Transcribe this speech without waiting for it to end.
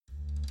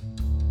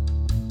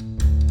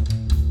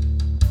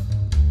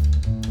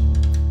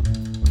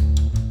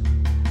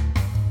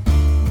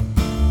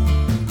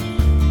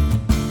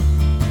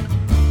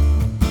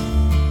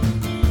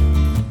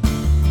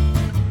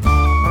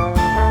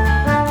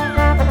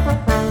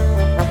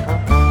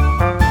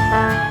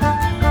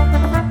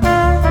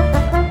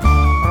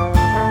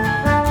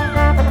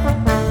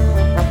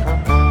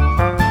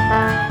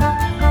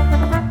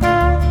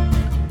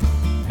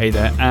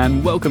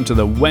and welcome to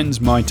the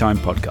When's My Time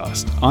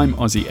podcast. I'm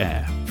Aussie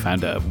Air,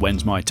 founder of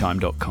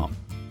whensmytime.com,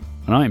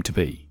 and I aim to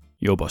be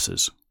your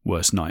boss's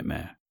worst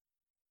nightmare.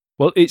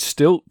 Well, it's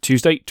still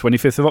Tuesday,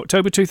 25th of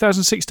October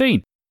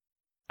 2016,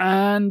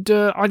 and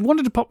I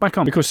wanted to pop back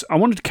on because I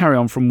wanted to carry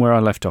on from where I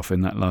left off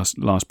in that last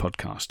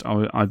podcast.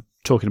 I'm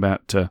talking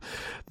about the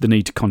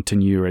need to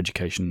continue your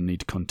education, the need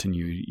to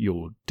continue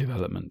your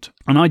development.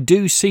 And I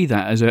do see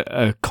that as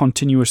a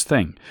continuous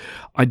thing.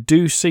 I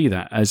do see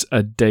that as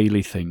a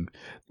daily thing.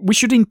 We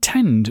should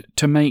intend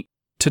to make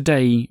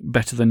today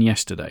better than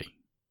yesterday.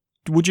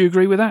 Would you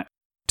agree with that?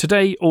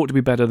 Today ought to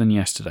be better than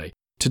yesterday.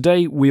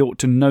 Today we ought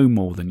to know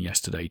more than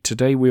yesterday.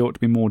 Today we ought to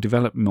be more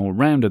developed, more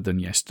rounded than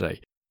yesterday.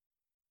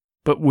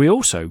 But we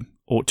also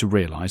ought to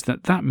realise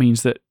that that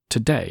means that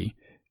today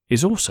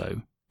is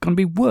also going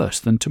to be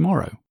worse than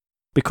tomorrow,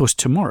 because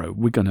tomorrow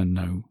we're going to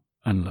know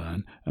and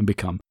learn and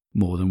become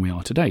more than we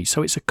are today.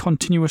 So it's a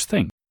continuous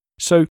thing.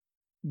 So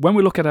when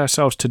we look at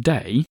ourselves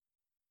today,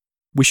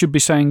 we should be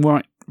saying,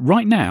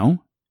 right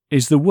now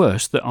is the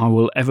worst that I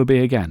will ever be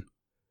again,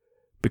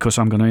 because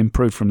I'm going to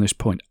improve from this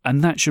point.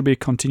 And that should be a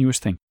continuous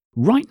thing.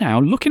 Right now,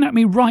 looking at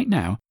me right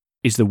now,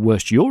 is the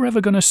worst you're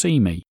ever going to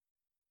see me,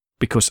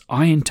 because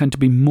I intend to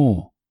be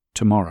more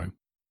tomorrow.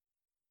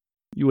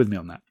 You with me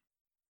on that?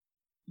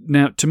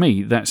 Now, to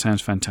me, that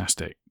sounds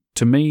fantastic.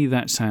 To me,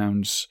 that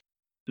sounds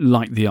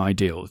like the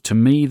ideal. To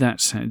me,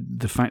 that's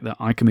the fact that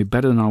I can be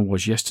better than I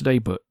was yesterday,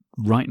 but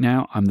right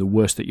now I'm the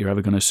worst that you're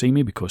ever going to see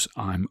me because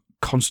I'm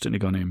constantly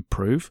going to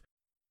improve.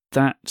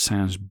 That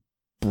sounds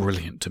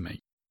brilliant to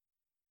me.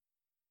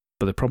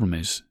 But the problem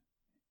is,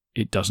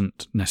 it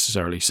doesn't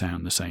necessarily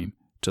sound the same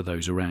to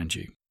those around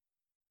you.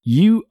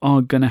 You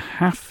are going to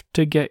have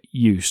to get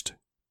used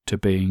to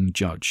being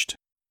judged.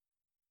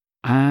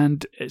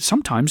 And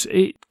sometimes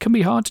it can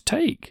be hard to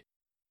take.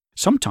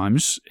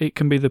 Sometimes it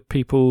can be the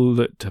people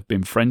that have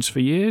been friends for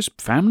years,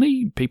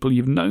 family, people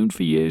you've known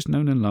for years,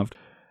 known and loved,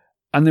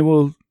 and they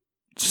will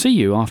see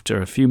you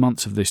after a few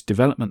months of this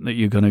development that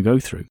you're going to go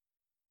through.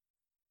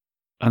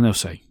 And they'll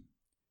say,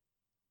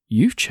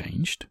 "You've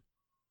changed."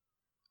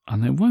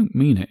 And they won't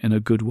mean it in a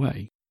good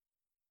way.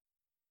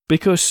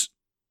 Because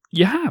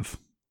you have.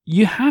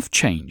 You have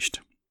changed.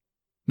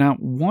 Now,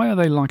 why are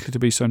they likely to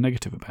be so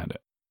negative about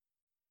it?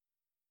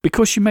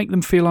 Because you make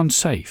them feel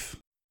unsafe.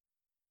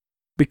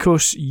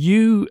 Because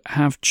you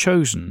have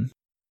chosen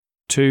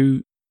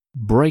to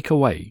break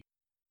away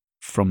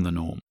from the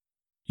norm.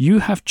 You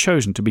have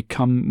chosen to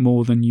become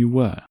more than you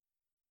were.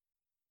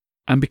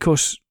 And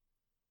because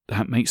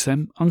that makes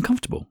them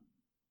uncomfortable.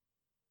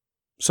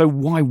 So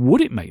why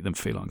would it make them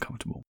feel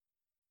uncomfortable?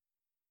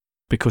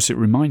 Because it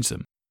reminds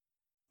them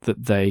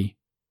that they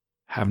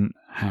haven't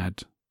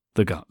had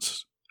the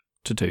guts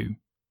to do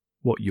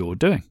what you're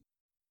doing.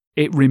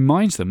 It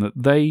reminds them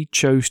that they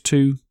chose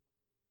to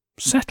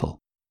settle.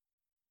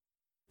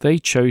 They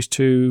chose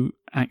to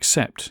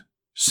accept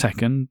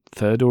second,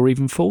 third, or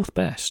even fourth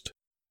best.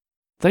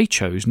 They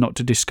chose not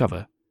to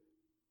discover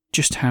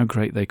just how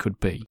great they could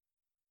be.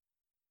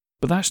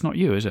 But that's not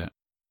you, is it?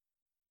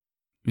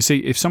 You see,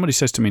 if somebody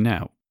says to me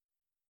now,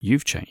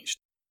 "You've changed,"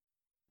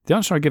 the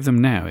answer I give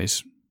them now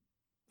is,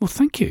 "Well,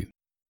 thank you."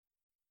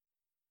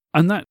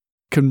 And that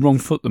can wrong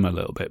foot them a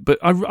little bit, but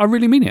I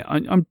really mean it.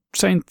 I'm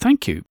saying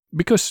thank you,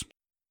 because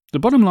the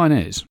bottom line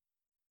is,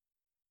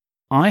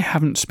 I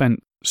haven't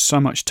spent so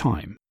much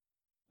time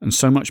and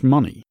so much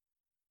money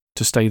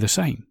to stay the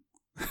same.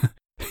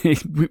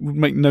 It would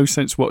make no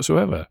sense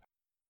whatsoever.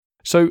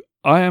 So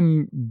I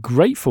am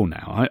grateful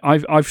now.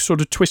 I've sort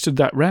of twisted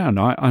that round.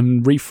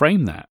 I'm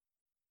reframed that.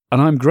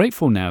 And I'm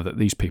grateful now that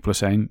these people are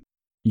saying,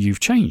 "You've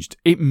changed."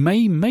 It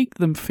may make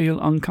them feel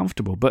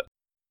uncomfortable, but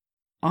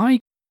I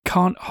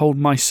can't hold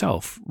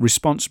myself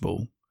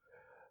responsible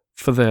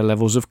for their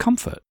levels of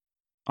comfort.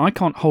 I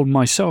can't hold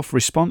myself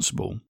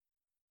responsible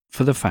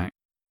for the fact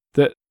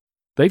that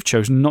they've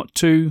chosen not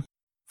to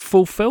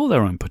fulfill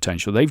their own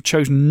potential. They've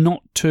chosen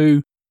not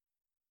to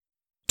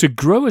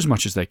grow as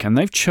much as they can.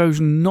 They've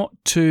chosen not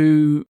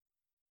to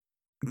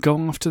go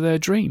after their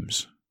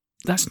dreams.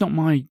 That's not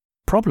my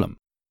problem.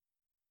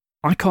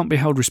 I can't be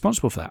held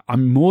responsible for that.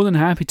 I'm more than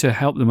happy to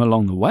help them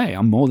along the way.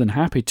 I'm more than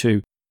happy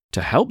to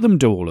help them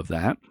do all of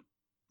that.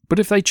 But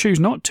if they choose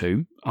not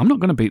to, I'm not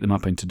going to beat them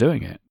up into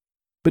doing it.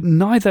 But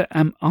neither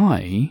am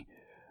I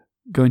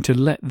going to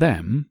let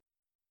them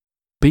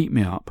beat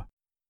me up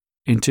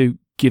into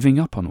giving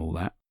up on all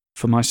that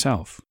for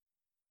myself.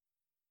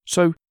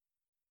 So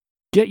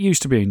get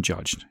used to being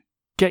judged.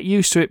 Get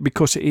used to it,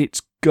 because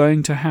it's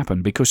going to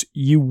happen, because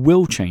you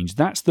will change.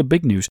 That's the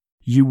big news.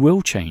 You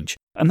will change.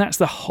 And that's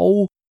the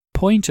whole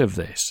point of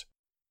this.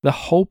 The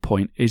whole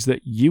point is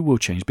that you will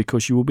change,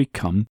 because you will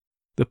become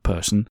the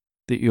person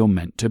that you're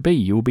meant to be.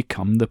 You will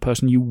become the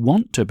person you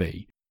want to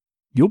be.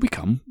 You'll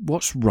become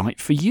what's right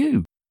for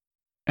you.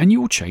 And you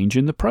will change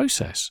in the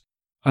process.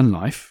 And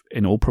life,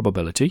 in all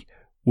probability,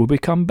 will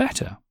become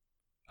better.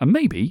 And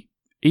maybe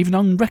even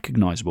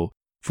unrecognisable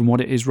from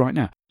what it is right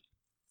now.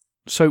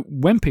 So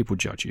when people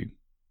judge you,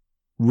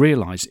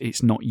 realise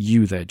it's not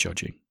you they're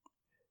judging.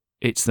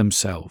 It's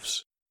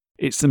themselves.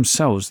 It's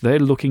themselves. They're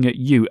looking at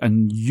you,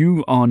 and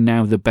you are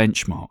now the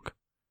benchmark.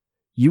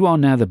 You are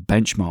now the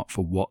benchmark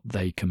for what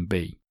they can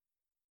be.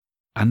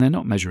 And they're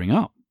not measuring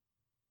up.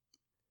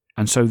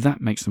 And so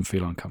that makes them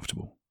feel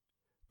uncomfortable.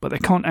 But they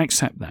can't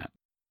accept that.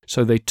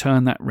 So they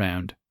turn that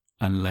round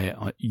and lay it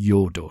at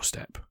your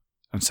doorstep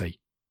and say,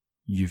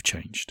 you've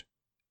changed.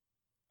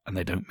 And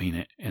they don't mean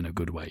it in a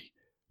good way.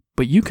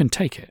 But you can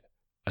take it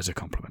as a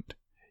compliment.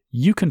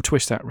 You can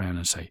twist that round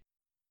and say,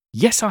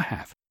 yes, I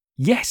have.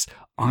 Yes,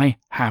 I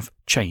have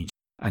changed.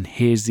 And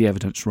here's the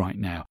evidence right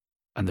now.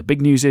 And the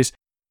big news is,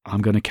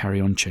 I'm going to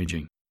carry on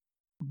changing.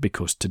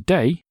 Because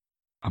today,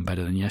 I'm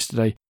better than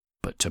yesterday,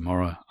 but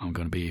tomorrow, I'm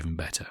going to be even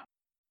better.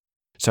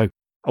 So,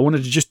 I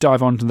wanted to just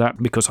dive onto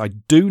that because I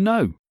do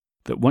know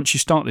that once you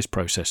start this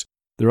process,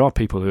 there are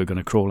people who are going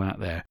to crawl out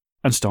there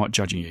and start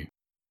judging you.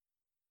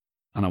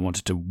 And I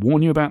wanted to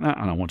warn you about that,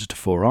 and I wanted to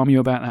forearm you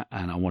about that,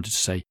 and I wanted to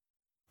say,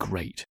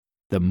 great.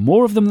 The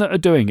more of them that are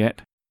doing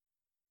it,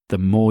 the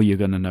more you're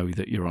going to know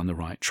that you're on the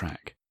right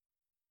track.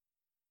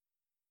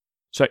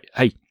 So,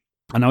 hey,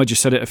 I know I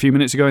just said it a few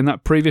minutes ago in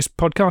that previous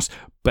podcast,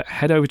 but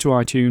head over to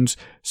iTunes,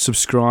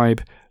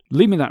 subscribe,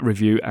 leave me that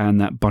review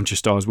and that bunch of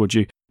stars, would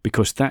you?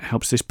 Because that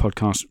helps this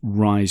podcast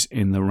rise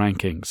in the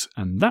rankings.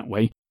 And that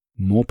way,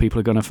 more people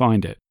are going to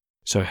find it.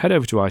 So head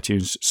over to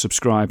iTunes,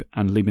 subscribe,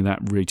 and leave me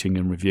that rating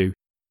and review.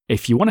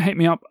 If you want to hit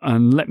me up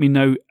and let me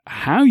know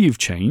how you've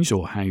changed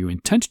or how you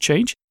intend to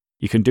change,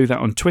 you can do that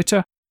on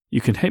Twitter. You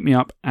can hit me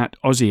up at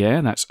Aussie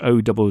Air, that's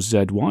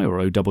O-Z-Z-Y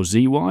or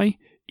O-Z-Z-Y,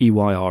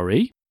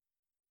 E-Y-R-E,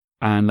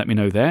 and let me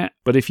know there.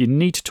 But if you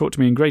need to talk to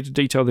me in greater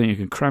detail than you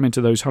can cram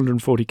into those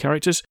 140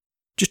 characters,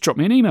 just drop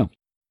me an email.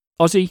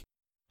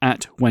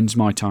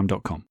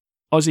 Aussie@whensmytime.com.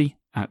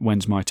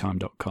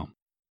 Aussie@whensmytime.com.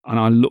 And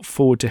I look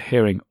forward to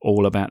hearing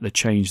all about the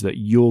change that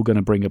you're going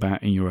to bring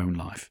about in your own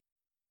life.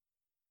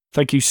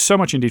 Thank you so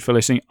much indeed for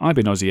listening. I've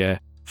been Aussie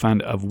Air,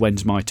 founder of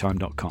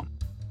whensmytime.com.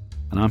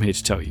 And I'm here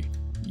to tell you,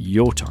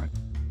 your time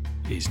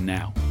is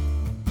now.